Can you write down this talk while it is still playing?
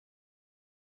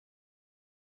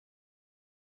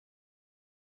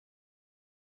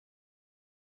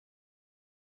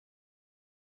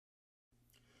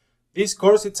This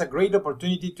course is a great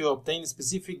opportunity to obtain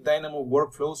specific Dynamo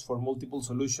workflows for multiple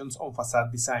solutions on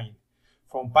facade design,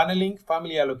 from paneling,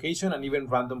 family allocation, and even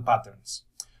random patterns.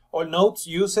 All notes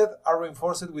used are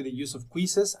reinforced with the use of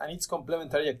quizzes and its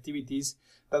complementary activities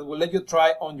that will let you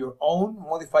try on your own,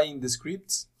 modifying the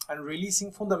scripts and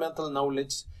releasing fundamental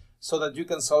knowledge so that you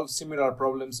can solve similar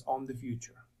problems on the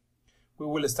future. We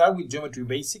will start with geometry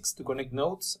basics to connect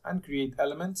nodes and create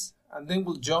elements, and then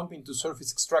we'll jump into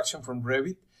surface extraction from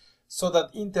Revit so that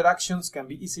interactions can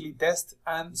be easily tested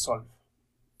and solved.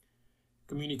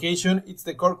 Communication is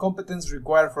the core competence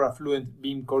required for a fluent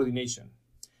beam coordination.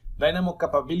 Dynamo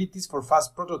capabilities for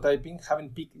fast prototyping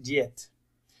haven't peaked yet,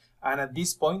 and at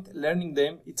this point, learning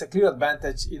them is a clear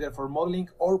advantage either for modeling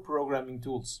or programming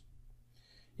tools.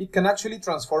 It can actually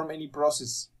transform any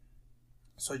process.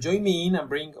 So join me in and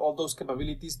bring all those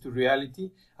capabilities to reality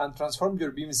and transform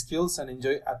your BIM skills and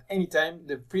enjoy at any time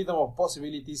the freedom of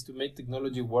possibilities to make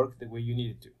technology work the way you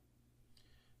need it to.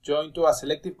 Join to a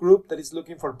selective group that is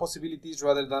looking for possibilities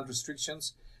rather than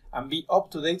restrictions, and be up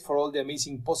to date for all the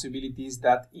amazing possibilities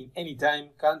that in any time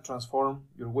can transform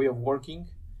your way of working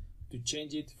to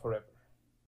change it forever.